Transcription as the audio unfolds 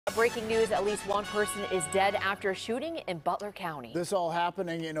Breaking news, at least one person is dead after a shooting in Butler County. This all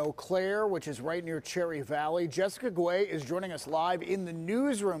happening in Eau Claire, which is right near Cherry Valley. Jessica Guay is joining us live in the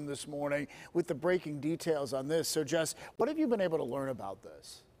newsroom this morning with the breaking details on this. So Jess, what have you been able to learn about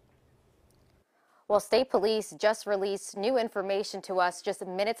this? Well, state police just released new information to us just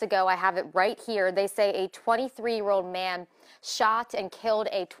minutes ago. I have it right here. They say a 23-year-old man shot and killed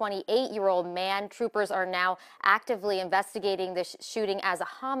a 28-year-old man. Troopers are now actively investigating this shooting as a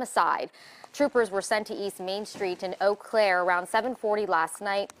homicide. Troopers were sent to East Main Street in Eau Claire around 7:40 last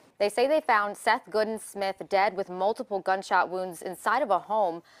night. They say they found Seth Gooden-Smith dead with multiple gunshot wounds inside of a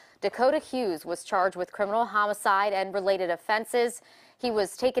home. Dakota Hughes was charged with criminal homicide and related offenses. He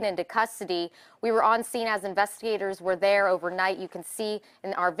was taken into custody. We were on scene as investigators were there overnight. You can see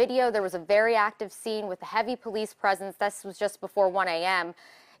in our video there was a very active scene with a heavy police presence. This was just before 1 a.m.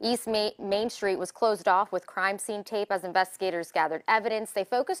 East Main Street was closed off with crime scene tape as investigators gathered evidence. They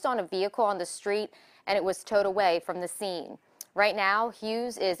focused on a vehicle on the street and it was towed away from the scene. Right now,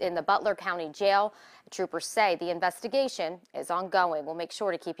 Hughes is in the Butler County Jail. Troopers say the investigation is ongoing. We'll make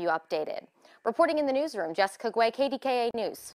sure to keep you updated. Reporting in the newsroom, Jessica Guay, KDKA News.